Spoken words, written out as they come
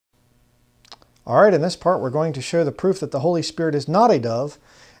All right, in this part we're going to show the proof that the Holy Spirit is not a dove,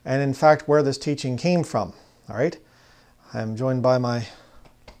 and in fact where this teaching came from. All right, I'm joined by my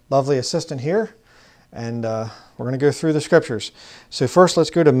lovely assistant here, and we're going to go through the scriptures. So first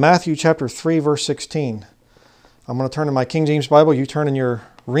let's go to Matthew chapter 3 verse 16. I'm going to turn to my King James Bible. You turn in your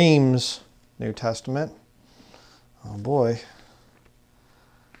Reams New Testament. Oh boy.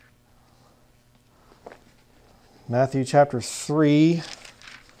 Matthew chapter 3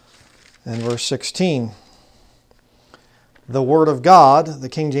 and verse 16. The Word of God, the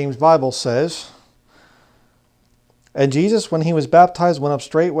King James Bible says, "And Jesus, when he was baptized, went up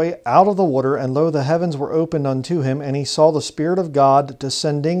straightway out of the water, and lo, the heavens were opened unto him, and he saw the Spirit of God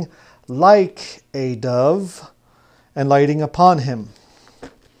descending like a dove and lighting upon him."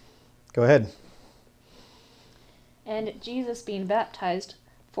 Go ahead. "And Jesus, being baptized,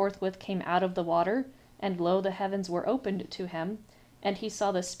 forthwith came out of the water, and lo, the heavens were opened to him, and he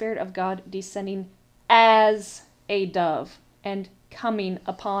saw the Spirit of God descending as a dove and coming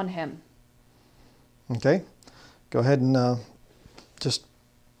upon him." Okay. Go ahead and just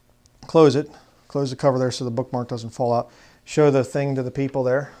close it. Close the cover there so the bookmark doesn't fall out. Show the thing to the people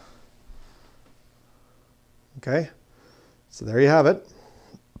there. Okay. So there you have it.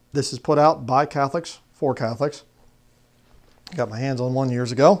 This is put out by Catholics, for Catholics. Got my hands on one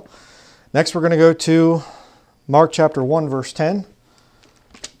years ago. Next we're going to go to Mark chapter 1 verse 10.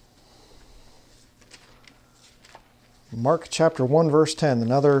 Mark chapter 1 verse 10,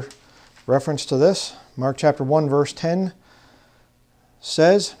 another reference to this. Mark chapter 1 verse 10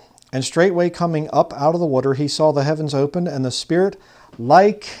 says, "And straightway coming up out of the water, he saw the heavens opened, and the Spirit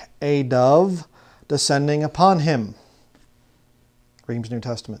like a dove descending upon him." Reams New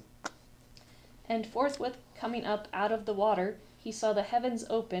Testament. "And forthwith coming up out of the water, he saw the heavens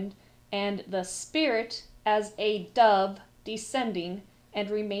opened, and the Spirit as a dove descending and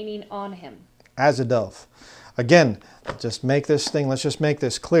remaining on him." As a dove. Again, let's just make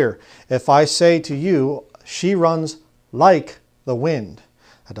this clear. If I say to you, she runs like the wind,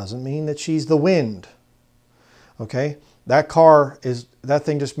 that doesn't mean that she's the wind. Okay? That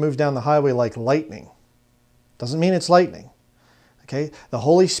thing just moved down the highway like lightning. Doesn't mean it's lightning. Okay? The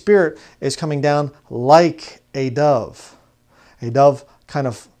Holy Spirit is coming down like a dove. A dove kind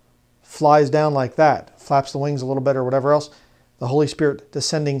of flies down like that, flaps the wings a little bit or whatever else. The Holy Spirit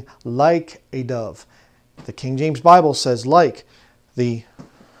descending like a dove. The King James Bible says like. The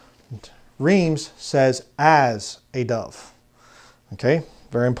Reams says as a dove. Okay?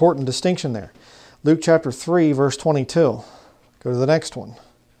 Very important distinction there. Luke chapter 3 verse 22. Go to the next one.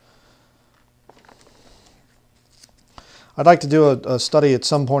 I'd like to do a study at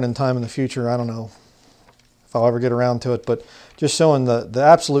some point in time in the future. I don't know if I'll ever get around to it, but just showing the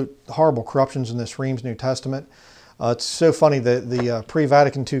absolute horrible corruptions in this Reams New Testament. It's so funny that the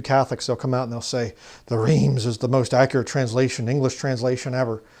pre-Vatican II Catholics, they'll come out and they'll say, the Reams is the most accurate translation, English translation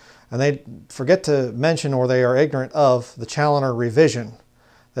ever. And they forget to mention, or they are ignorant of, the Challoner revision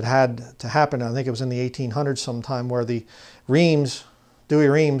that had to happen. I think it was in the 1800s sometime, where the Reams, Dewey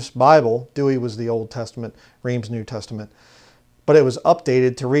Reams Bible, Dewey was the Old Testament, Reams New Testament, but it was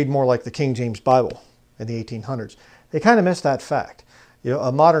updated to read more like the King James Bible in the 1800s. They kind of missed that fact. You know,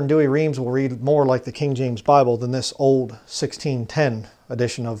 a modern Dewey Reams will read more like the King James Bible than this old 1610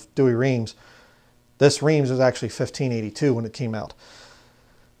 edition of Dewey Reams. This Reams was actually 1582 when it came out.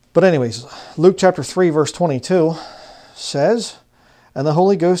 But anyways, Luke chapter 3 verse 22 says, "And the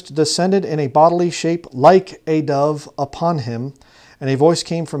Holy Ghost descended in a bodily shape like a dove upon him, and a voice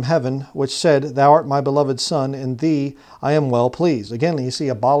came from heaven, which said, Thou art my beloved Son, in thee I am well pleased." Again, you see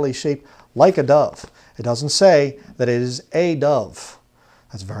a bodily shape like a dove. It doesn't say that it is a dove.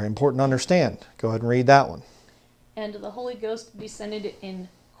 That's very important to understand. Go ahead and read that one. "And the Holy Ghost descended in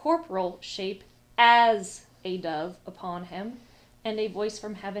corporal shape as a dove upon him, and a voice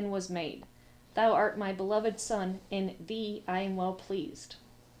from heaven was made, Thou art my beloved Son, in thee I am well pleased."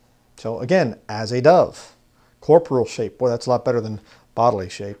 So again, as a dove. Corporal shape. Boy, that's a lot better than bodily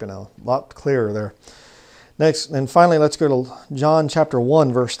shape, you know. A lot clearer there. Next, and finally, let's go to John chapter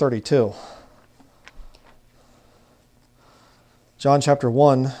 1, verse 32. John chapter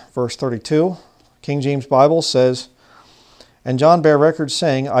 1, verse 32. King James Bible says, "And John bare record,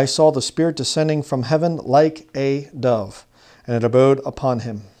 saying, I saw the Spirit descending from heaven like a dove, and it abode upon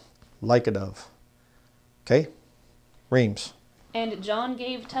him." Like a dove. Okay? Reams. "And John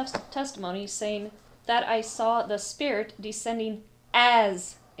gave testimony, saying, That I saw the Spirit descending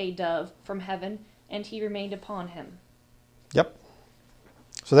as a dove from heaven, and he remained upon him." Yep.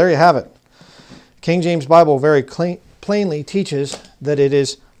 So there you have it. King James Bible very plainly teaches that it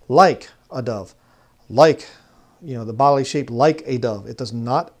is like a dove, like the bodily shape like a dove. It does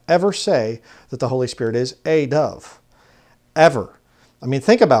not ever say that the Holy Spirit is a dove. Ever. I mean,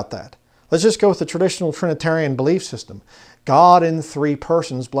 think about that. Let's just go with the traditional Trinitarian belief system. God in three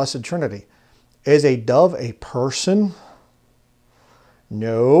persons, blessed Trinity. Is a dove a person?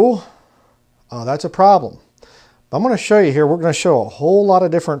 No. That's a problem. I'm going to show you here. We're going to show a whole lot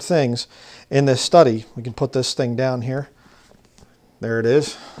of different things in this study. We can put this thing down here. There it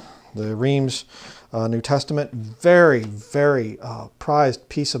is. The Reims New Testament. Very, very prized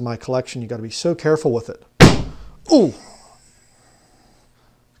piece of my collection. You got to be so careful with it. Ooh.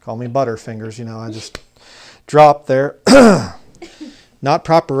 Call me Butterfingers. I just dropped there. Not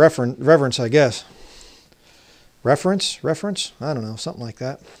proper reverence, I guess. Reference? I don't know. Something like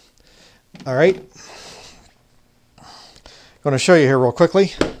that. All right. Going to show you here real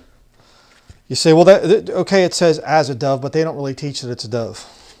quickly. You say, well, okay, it says as a dove, but they don't really teach that it's a dove.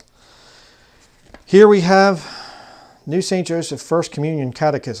 Here we have New St. Joseph First Communion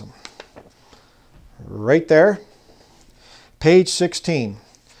Catechism. Right there. Page 16.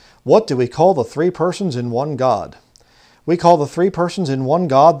 What do we call the three persons in one God? We call the three persons in one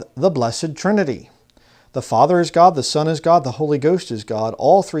God the Blessed Trinity. The Father is God, the Son is God, the Holy Ghost is God.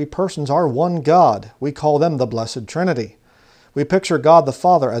 All three persons are one God. We call them the Blessed Trinity. We picture God the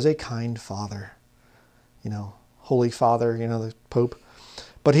Father as a kind Father. Holy Father, the Pope.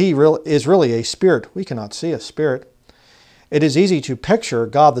 But he is really a spirit. We cannot see a spirit. It is easy to picture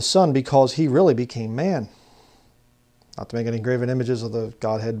God the Son because he really became man. Not to make any graven images of the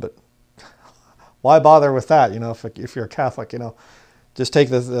Godhead, but why bother with that? If you're a Catholic, just take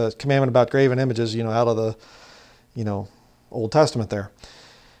the commandment about graven images, out of the, Old Testament there.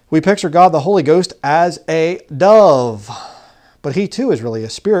 We picture God the Holy Ghost as a dove. But he too is really a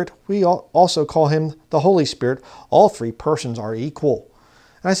spirit. We also call him the Holy Spirit. All three persons are equal.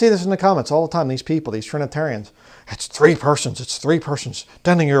 And I see this in the comments all the time, these people, these Trinitarians. It's three persons. It's three persons.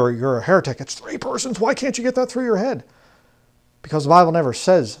 Denning, you're a heretic. It's three persons. Why can't you get that through your head? Because the Bible never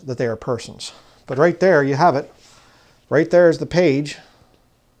says that they are persons. But right there you have it. Right there is the page.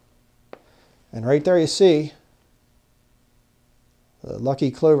 And right there you see the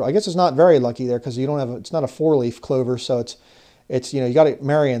lucky clover. I guess it's not very lucky there because it's not a four-leaf clover, so it's you got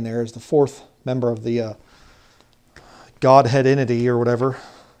Mary in there as the fourth member of the Godhead entity or whatever.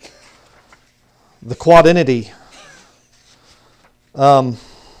 The quadinity. And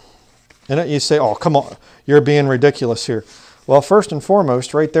you say, oh, come on, you're being ridiculous here. Well, first and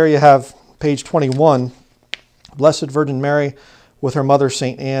foremost, right there you have page 21, Blessed Virgin Mary with her mother,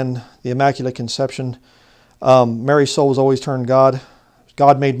 St. Anne, the Immaculate Conception. Mary's soul was always turned God.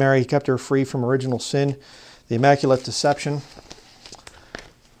 God made Mary, he kept her free from original sin. The Immaculate Deception.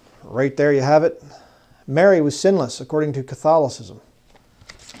 Right there you have it. Mary was sinless according to Catholicism.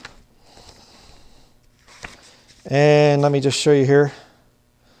 And let me just show you here.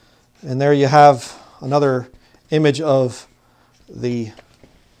 And there you have another image of the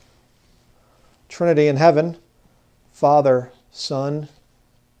Trinity in heaven. Father, Son,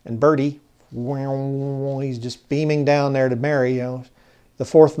 and Bertie. He's just beaming down there to Mary, the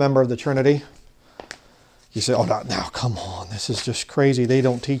fourth member of the Trinity. You say, oh, now, come on. This is just crazy. They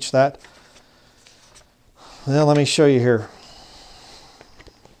don't teach that. Well, let me show you here.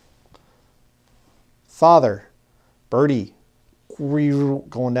 Father, Bertie,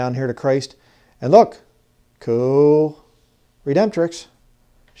 going down here to Christ. And look, co-redemptrix.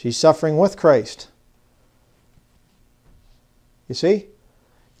 She's suffering with Christ. You see?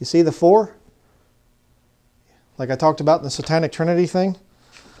 You see the four? Like I talked about in the Satanic Trinity thing.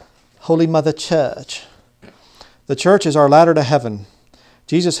 Holy Mother Church. The Church is our ladder to heaven.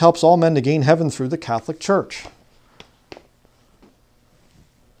 Jesus helps all men to gain heaven through the Catholic Church.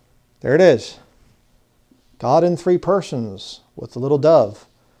 There it is. God in three persons with the little dove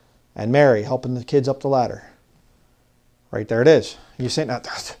and Mary helping the kids up the ladder. Right there it is. You say, now,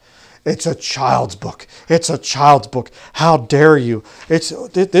 it's a child's book. It's a child's book. How dare you? This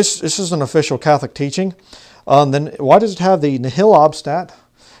is an official Catholic teaching. Then why does it have the nihil obstat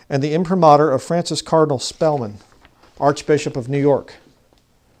and the imprimatur of Francis Cardinal Spellman, Archbishop of New York?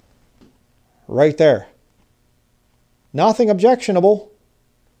 Right there. Nothing objectionable.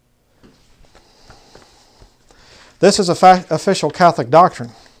 This is official Catholic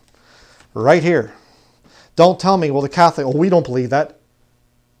doctrine. Right here. Don't tell me, well, we don't believe that.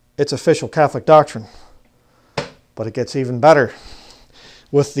 It's official Catholic doctrine. But it gets even better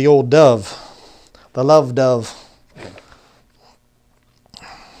with the old dove. The love dove.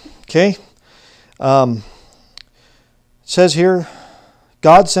 Okay. It says here,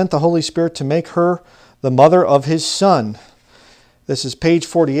 God sent the Holy Spirit to make her the mother of his Son. This is page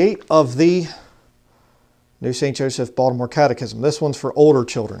 48 of the New St. Joseph Baltimore Catechism. This one's for older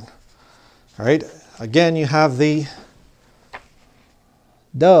children. All right. Again, you have the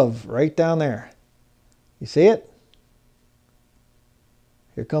dove right down there. You see it?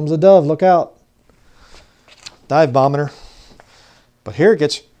 Here comes the dove. Look out. Dive bomber. But here it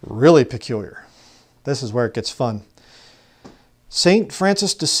gets really peculiar. This is where it gets fun. St.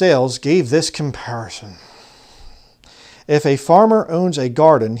 Francis de Sales gave this comparison. If a farmer owns a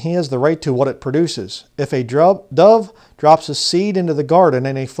garden, he has the right to what it produces. If a dove drops a seed into the garden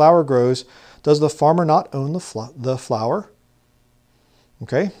and a flower grows, does the farmer not own the flower?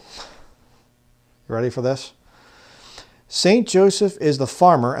 Okay? You ready for this? St. Joseph is the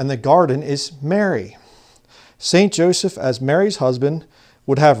farmer and the garden is Mary. St. Joseph, as Mary's husband,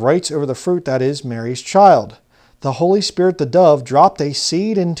 would have rights over the fruit that is Mary's child. The Holy Spirit, the dove, dropped a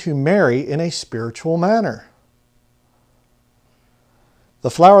seed into Mary in a spiritual manner.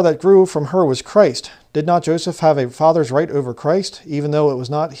 The flower that grew from her was Christ. Did not Joseph have a father's right over Christ, even though it was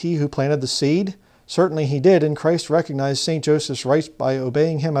not he who planted the seed? Certainly he did, and Christ recognized St. Joseph's rights by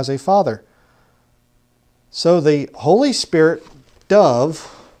obeying him as a father. So the Holy Spirit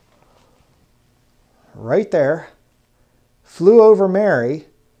dove, right there, flew over Mary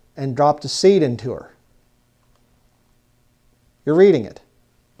and dropped a seed into her. You're reading it.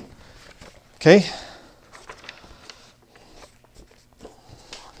 Okay?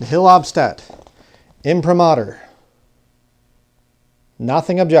 Nihil obstat. Imprimatur.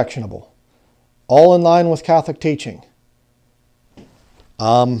 Nothing objectionable. All in line with Catholic teaching.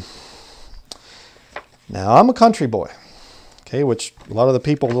 Now, I'm a country boy. Okay, which a lot of the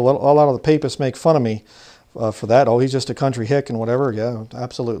people, a lot of the papists make fun of me for that. Oh, he's just a country hick and whatever. Yeah,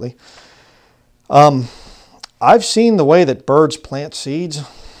 absolutely. I've seen the way that birds plant seeds.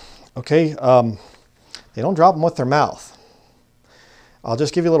 Okay, they don't drop them with their mouth. I'll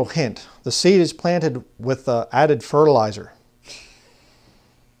just give you a little hint. The seed is planted with added fertilizer.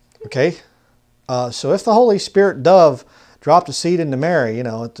 Okay, so if the Holy Spirit dove dropped a seed into Mary,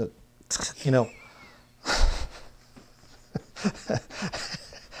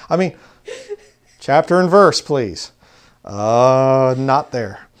 I mean, chapter and verse, please. Not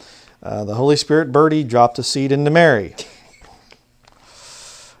there. The Holy Spirit birdie dropped a seed into Mary.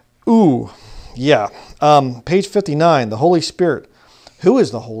 Ooh, yeah. Page 59, the Holy Spirit. Who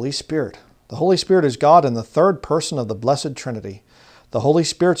is the Holy Spirit? The Holy Spirit is God in the third person of the Blessed Trinity. The Holy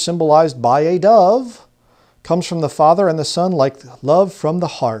Spirit, symbolized by a dove, comes from the Father and the Son like love from the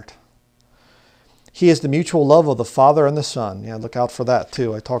heart. He is the mutual love of the Father and the Son. Yeah, look out for that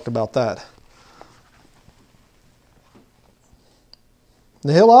too. I talked about that.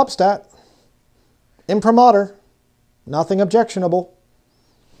 Nihil obstat. Imprimatur. Nothing objectionable.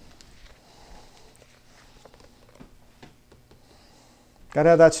 Got to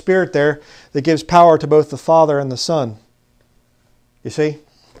have that Spirit there that gives power to both the Father and the Son. You see?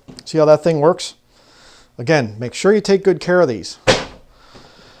 See how that thing works? Again, make sure you take good care of these.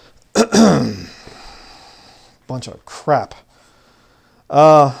 Bunch of crap.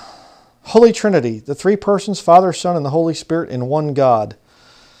 Holy Trinity, the three persons, Father, Son, and the Holy Spirit in one God.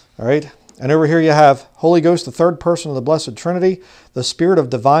 All right? And over here you have Holy Ghost, the third person of the Blessed Trinity, the Spirit of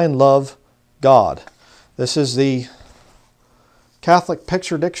divine love, God. This is the Catholic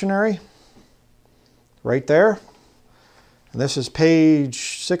Picture Dictionary, right there. And this is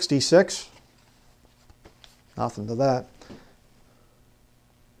page 66. Nothing to that.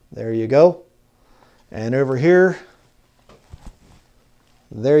 There you go. And over here,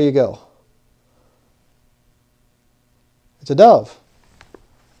 there you go. It's a dove.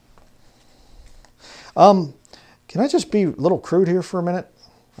 Can I just be a little crude here for a minute?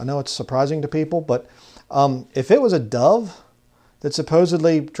 I know it's surprising to people, but if it was a dove that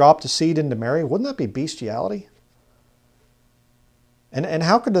supposedly dropped a seed into Mary, wouldn't that be bestiality? And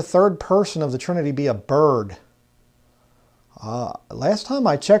how could the third person of the Trinity be a bird? Last time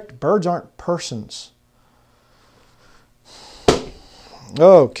I checked, birds aren't persons.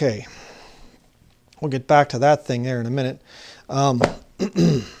 Okay. We'll get back to that thing there in a minute.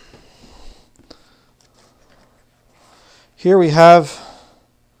 Here we have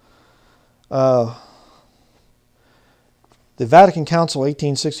the Vatican Council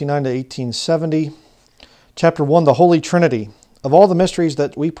 1869 to 1870. Chapter 1, the Holy Trinity. Of all the mysteries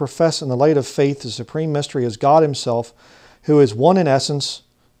that we profess in the light of faith, the supreme mystery is God himself, who is one in essence,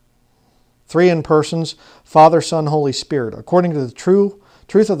 three in persons, Father, Son, Holy Spirit. According to the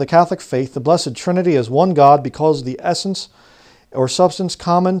truth of the Catholic faith, the Blessed Trinity is one God because the essence or substance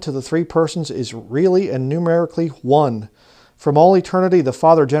common to the three persons is really and numerically one. From all eternity, the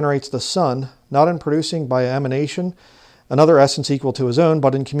Father generates the Son, not in producing by emanation, another essence equal to his own,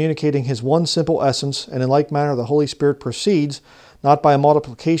 but in communicating his one simple essence, and in like manner the Holy Spirit proceeds, not by a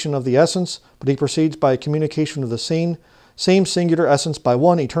multiplication of the essence, but he proceeds by a communication of the same singular essence by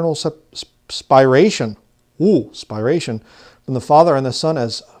one eternal spiration. Spiration from the Father and the Son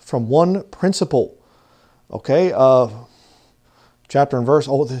as from one principle. Okay, chapter and verse.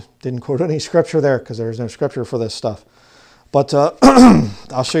 Oh, didn't quote any scripture there because there's no scripture for this stuff. But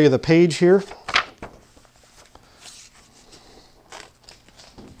I'll show you the page here.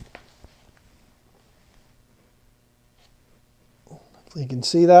 You can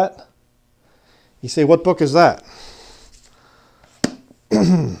see that. You say, what book is that?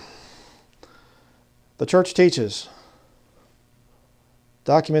 The Church Teaches.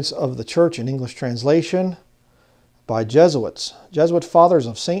 Documents of the Church in English translation by Jesuits. Jesuit Fathers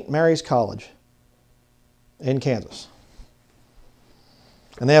of St. Mary's College in Kansas.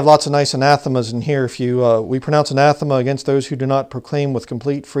 And they have lots of nice anathemas in here. If you, we pronounce anathema against those who do not proclaim with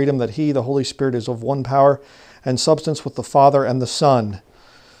complete freedom that He, the Holy Spirit, is of one power and substance with the Father and the Son.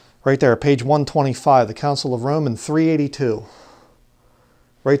 Right there, page 125, the Council of Rome in 382.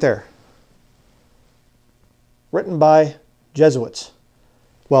 Right there. Written by Jesuits.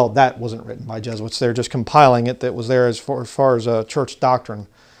 Well, that wasn't written by Jesuits. They're just compiling it. That was there as far as church doctrine.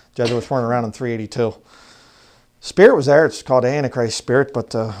 Jesuits weren't around in 382. Spirit was there. It's called the Antichrist spirit,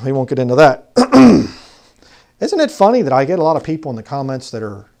 but we won't get into that. Isn't it funny that I get a lot of people in the comments that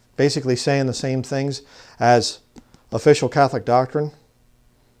are basically saying the same things as official Catholic doctrine,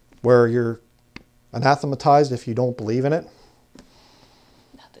 where you're anathematized if you don't believe in it?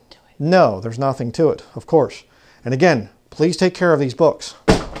 Nothing to it. No, there's nothing to it, of course. And again, please take care of these books.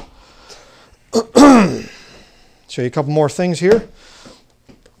 Show you a couple more things here.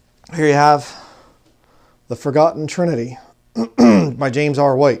 Here you have The Forgotten Trinity by James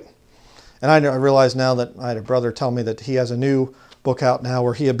R. White. And I realize now that I had a brother tell me that he has a new book out now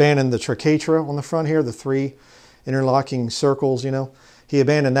where he abandoned the triquetra on the front here, the three interlocking circles, you know. He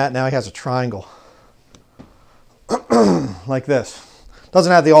abandoned that. Now he has a triangle. Like this.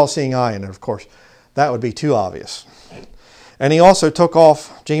 Doesn't have the all-seeing eye in it, of course. That would be too obvious. And he also took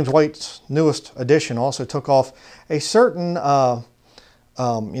off, James White's newest edition also took off a certain,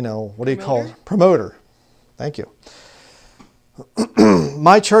 you know, what do you call it? Promoter. Thank you.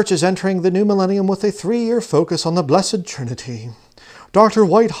 My church is entering the new millennium with a 3-year focus on the Blessed Trinity. Dr.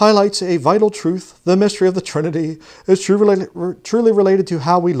 White highlights a vital truth. The mystery of the Trinity is truly related to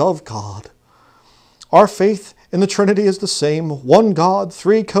how we love God. Our faith in the Trinity is the same. One God,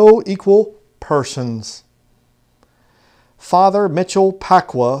 3 co-equal persons. Father Mitchell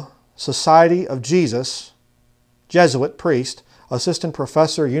Pacwa, Society of Jesus, Jesuit priest, assistant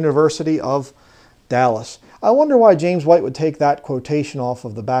professor, University of Dallas. I wonder why James White would take that quotation off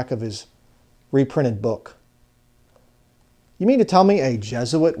of the back of his reprinted book. You mean to tell me a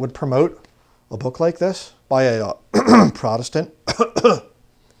Jesuit would promote a book like this by a Protestant?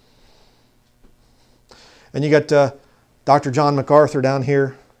 And you got Dr. John MacArthur down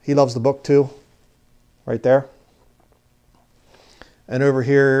here. He loves the book too. Right there. And over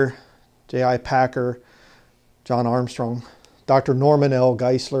here, J.I. Packer, John Armstrong, Dr. Norman L.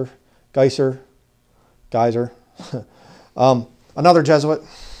 Geiser. Another Jesuit.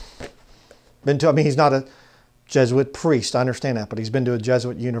 Been to, I mean, he's not a Jesuit priest, I understand that, but he's been to a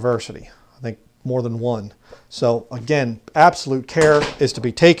Jesuit university. I think more than one. So again, absolute care is to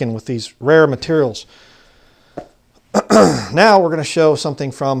be taken with these rare materials. Now we're going to show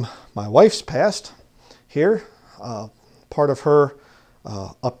something from my wife's past here. Part of her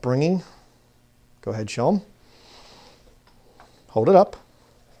upbringing. Go ahead, show them. Hold it up.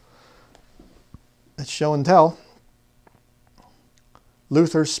 It's show and tell.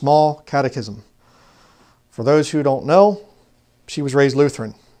 Luther's Small Catechism. For those who don't know, she was raised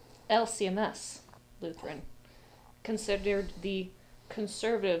Lutheran. LCMS Lutheran. Considered the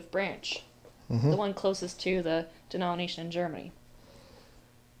conservative branch. The one closest to the denomination in Germany.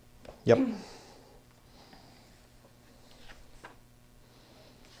 Yep.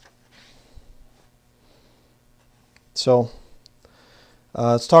 So,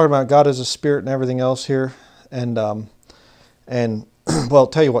 it's talking about God as a spirit and everything else here. And well,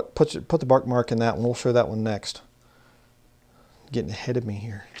 tell you what, put the bookmark in that one. We'll show that one next. Getting ahead of me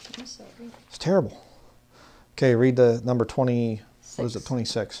here. I'm sorry. It's terrible. Okay, read the number 20, what is it,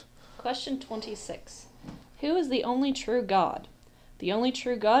 26. Question 26. Who is the only true God? The only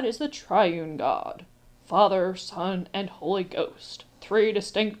true God is the triune God. Father, Son, and Holy Ghost. 3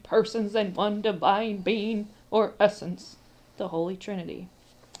 distinct persons and one divine being or essence. The Holy Trinity.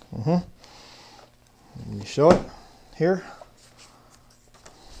 You show it here.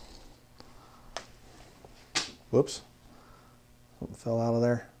 Whoops. Something fell out of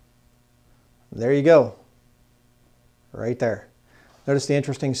there. There you go. Right there. Notice the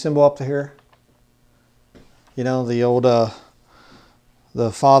interesting symbol up to here? You know, the old,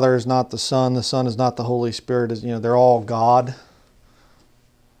 the Father is not the Son is not the Holy Spirit. You know, they're all God.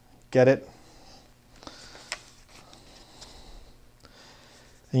 Get it?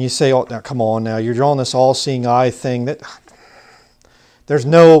 And you say, oh, now come on now, you're drawing this all-seeing eye thing. There's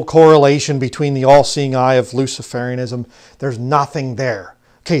no correlation between the all-seeing eye of Luciferianism. There's nothing there.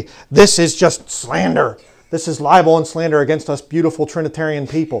 Okay, this is just slander. This is libel and slander against us beautiful Trinitarian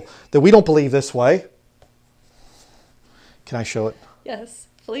people. That we don't believe this way. Can I show it? Yes,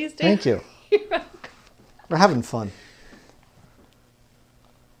 please do. Thank you. You're welcome. We're having fun.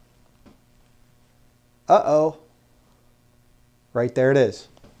 Uh-oh. Right there it is.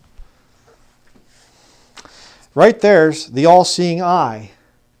 Right there's the all-seeing eye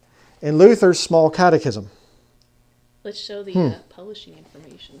in Luther's Small Catechism. Let's show the publishing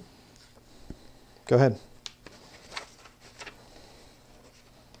information. Go ahead.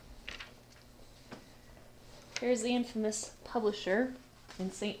 Here's the infamous publisher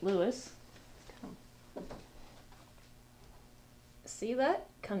in St. Louis. See that?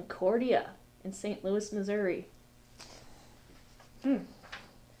 Concordia in St. Louis, Missouri.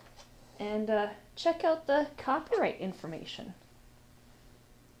 And check out the copyright information.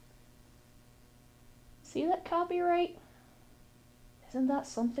 See that copyright? Isn't that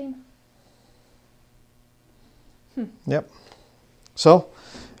something? Yep. So,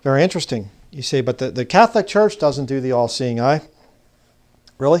 very interesting. You say, but the Catholic Church doesn't do the all-seeing eye.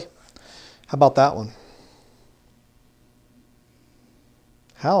 Really? How about that one?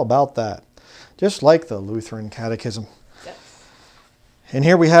 How about that? Just like the Lutheran Catechism. Yes. And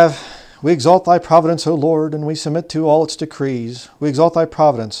here we have, we exalt thy providence, O Lord, and we submit to all its decrees. We exalt thy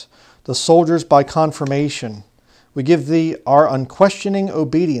providence, the soldiers by confirmation. We give thee our unquestioning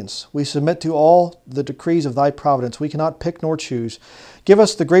obedience. We submit to all the decrees of thy providence. We cannot pick nor choose. Give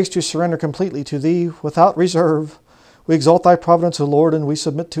us the grace to surrender completely to thee without reserve. We exalt thy providence, O Lord, and we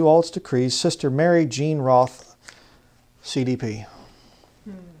submit to all its decrees. Sister Mary Jean Roth, CDP.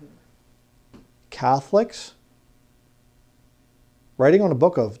 Catholics writing on a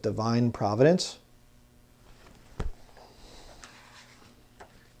book of divine providence.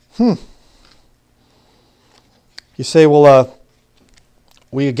 You say, well,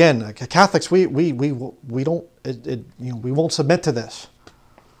 we again, Catholics, we don't, we won't submit to this.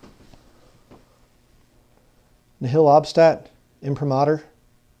 Nihil obstat imprimatur,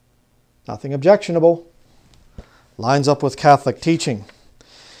 nothing objectionable. Lines up with Catholic teaching.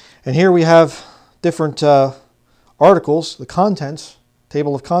 And here we have different articles, the contents,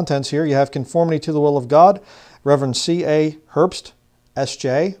 table of contents here. You have conformity to the will of God, Reverend C.A. Herbst,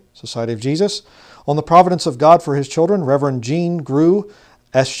 S.J., Society of Jesus. On the providence of God for his children, Reverend Jean Grew,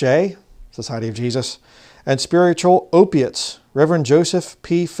 S.J., Society of Jesus. And spiritual opiates, Reverend Joseph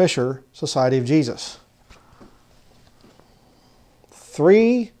P. Fisher, Society of Jesus.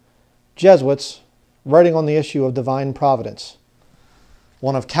 3 Jesuits writing on the issue of divine providence.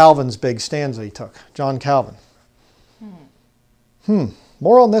 One of Calvin's big stands that he took, John Calvin.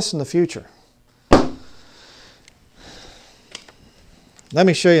 More on this in the future. Let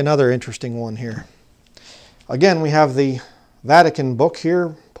me show you another interesting one here. Again, we have the Vatican book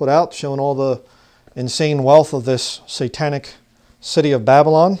here put out showing all the insane wealth of this satanic city of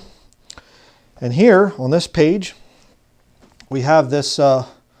Babylon. And here on this page, we have this,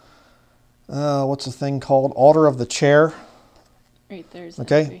 what's the thing called? Altar of the Chair. Right there's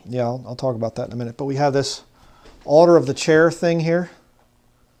okay, yeah, I'll talk about that in a minute. But we have this altar of the chair thing here.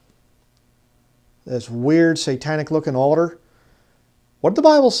 This weird satanic looking altar. What did the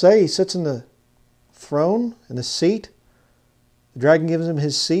Bible say? He sits in the throne, in the seat. The dragon gives him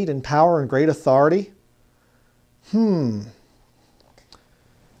his seat and power and great authority. And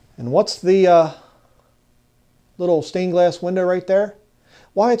what's the little stained glass window right there?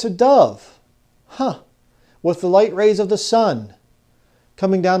 Why, it's a dove. With the light rays of the sun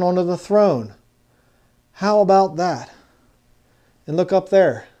coming down onto the throne. How about that? And look up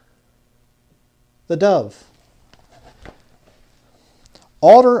there. The dove.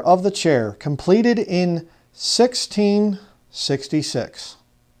 Altar of the Chair, completed in 1666.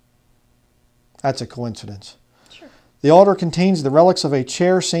 That's a coincidence. Sure. The altar contains the relics of a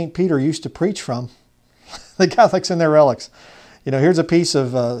chair St. Peter used to preach from. The Catholics and their relics. You know, here's a piece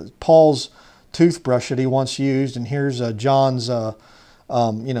of Paul's toothbrush that he once used, and here's John's,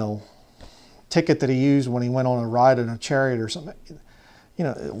 ticket that he used when he went on a ride in a chariot or something. You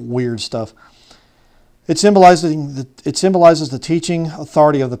know, weird stuff. It symbolizes the teaching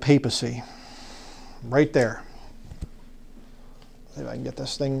authority of the papacy. Right there. see if I can get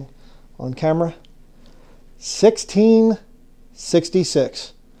this thing on camera.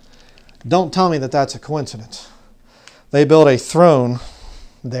 1666. Don't tell me that that's a coincidence. They built a throne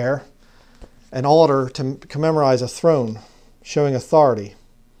there, an altar to commemorate a throne, showing authority.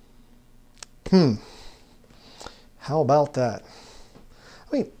 How about that?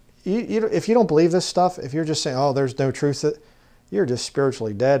 I mean, if you don't believe this stuff, if you're just saying, oh, there's no truth, you're just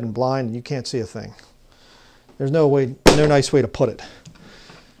spiritually dead and blind and you can't see a thing. There's no nice way to put it.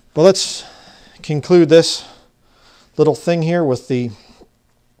 But let's conclude this little thing here with the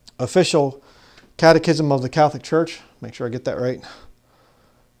official Catechism of the Catholic Church. Make sure I get that right.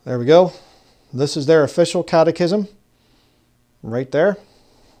 There we go. This is their official catechism. Right there.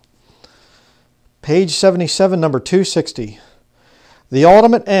 Page 77, number 260. The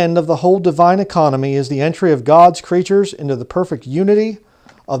ultimate end of the whole divine economy is the entry of God's creatures into the perfect unity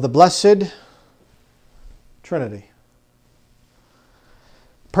of the blessed Trinity.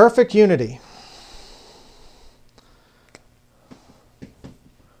 Perfect unity.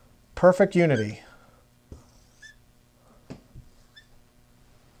 Perfect unity.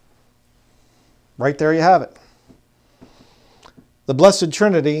 Right there you have it. The blessed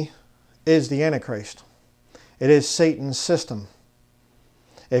Trinity is the Antichrist. It is Satan's system.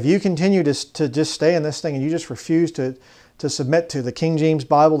 If you continue to just stay in this thing and you just refuse to submit to the King James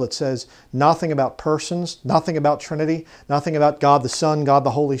Bible that says nothing about persons, nothing about Trinity, nothing about God the Son, God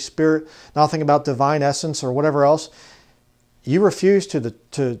the Holy Spirit, nothing about divine essence or whatever else, you refuse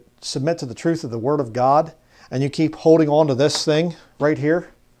to submit to the truth of the Word of God, and you keep holding on to this thing right here,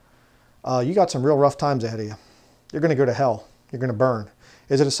 you got some real rough times ahead of you. You're going to go to hell. You're going to burn.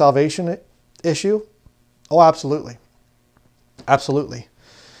 Is it a salvation issue? Oh, absolutely. Absolutely.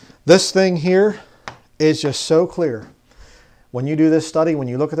 This thing here is just so clear. When you do this study, when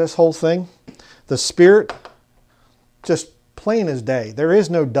you look at this whole thing, the Spirit, just plain as day. There is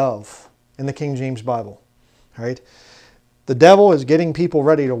no dove in the King James Bible. All right? The devil is getting people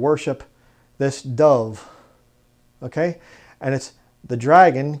ready to worship this dove. Okay? And it's the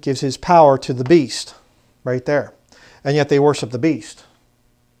dragon gives his power to the beast. Right there. And yet they worship the beast.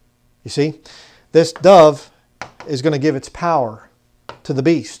 You see? This dove is going to give its power to the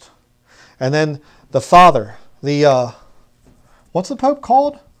beast. And then the Father, what's the Pope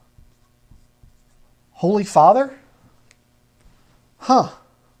called? Holy Father? Huh.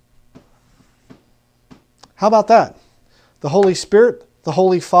 How about that? The Holy Spirit, the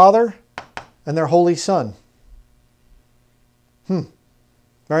Holy Father, and their Holy Son.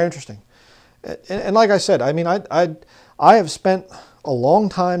 Very interesting. And like I said, I mean, I have spent a long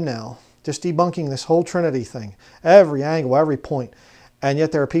time now just debunking this whole Trinity thing. Every angle, every point. And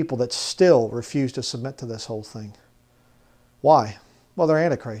yet there are people that still refuse to submit to this whole thing. Why? Well, they're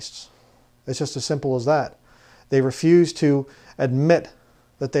antichrists. It's just as simple as that. They refuse to admit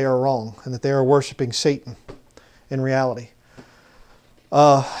that they are wrong and that they are worshiping Satan in reality.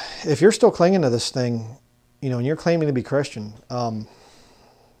 If you're still clinging to this thing, and you're claiming to be Christian, what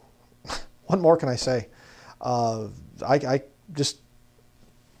more can I say? I just,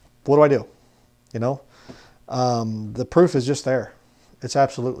 what do I do? The proof is just there. It's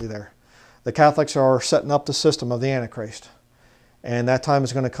absolutely there. The Catholics are setting up the system of the Antichrist. And that time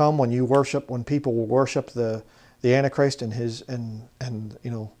is going to come when people will worship the Antichrist and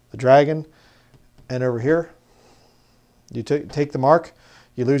the dragon. And over here, you take the mark,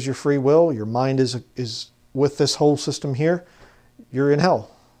 you lose your free will, your mind is with this whole system here, you're in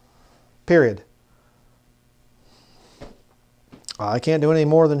hell. Period. I can't do any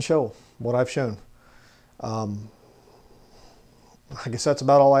more than show what I've shown. I guess that's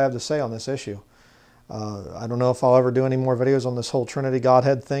about all I have to say on this issue. I don't know if I'll ever do any more videos on this whole Trinity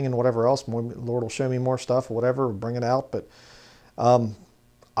Godhead thing and whatever else. The Lord will show me more stuff or whatever, or bring it out. But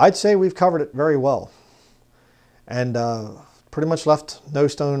I'd say we've covered it very well. And pretty much left no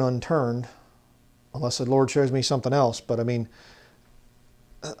stone unturned, unless the Lord shows me something else. But I mean,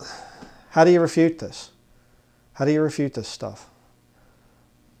 how do you refute this? How do you refute this stuff?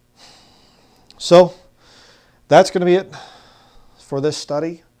 So, that's going to be it for this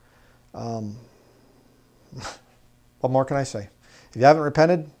study. What more can I say? If you haven't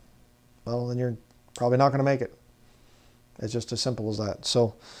repented, well, then you're probably not going to make it. It's just as simple as that.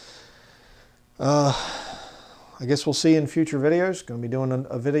 So, I guess we'll see in future videos. Going to be doing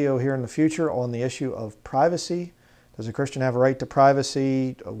a video here in the future on the issue of privacy. Does a Christian have a right to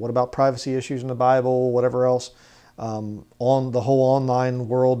privacy? What about privacy issues in the Bible? Whatever else. On the whole online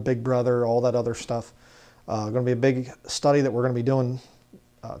world, Big Brother, all that other stuff. Going to be a big study that we're going to be doing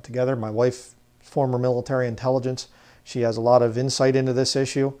together. My wife, former military intelligence, she has a lot of insight into this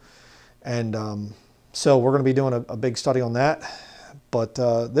issue. And so we're going to be doing a big study on that. But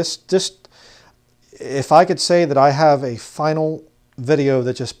if I could say that I have a final video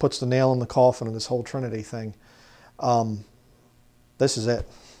that just puts the nail in the coffin of this whole Trinity thing, this is it.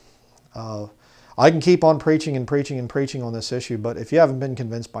 I can keep on preaching and preaching and preaching on this issue, but if you haven't been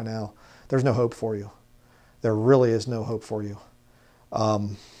convinced by now, there's no hope for you. There really is no hope for you.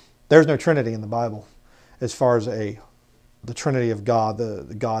 There's no Trinity in the Bible as far as the Trinity of God,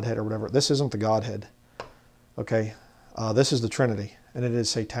 the Godhead or whatever. This isn't the Godhead. Okay? This is the Trinity, and it is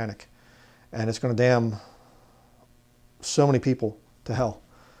satanic. And it's going to damn so many people to hell.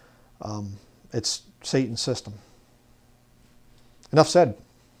 It's Satan's system. Enough said.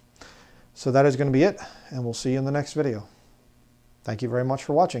 So that is going to be it, and we'll see you in the next video. Thank you very much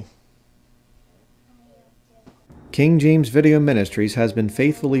for watching. King James Video Ministries has been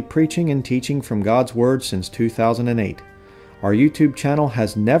faithfully preaching and teaching from God's Word since 2008. Our YouTube channel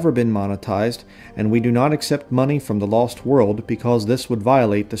has never been monetized, and we do not accept money from the lost world because this would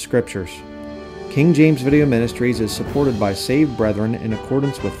violate the Scriptures. King James Video Ministries is supported by saved brethren in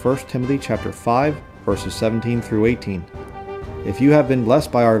accordance with 1 Timothy chapter 5, verses 17 through 18. If you have been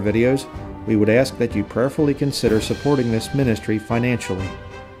blessed by our videos, we would ask that you prayerfully consider supporting this ministry financially.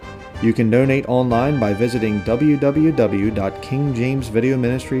 You can donate online by visiting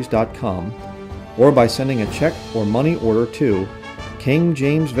www.KingJamesVideoMinistries.com or by sending a check or money order to King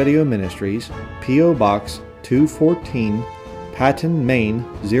James Video Ministries, P.O. Box 214, Patten, Maine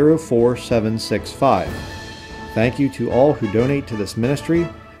 04765. Thank you to all who donate to this ministry,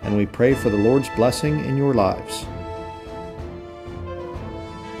 and we pray for the Lord's blessing in your lives.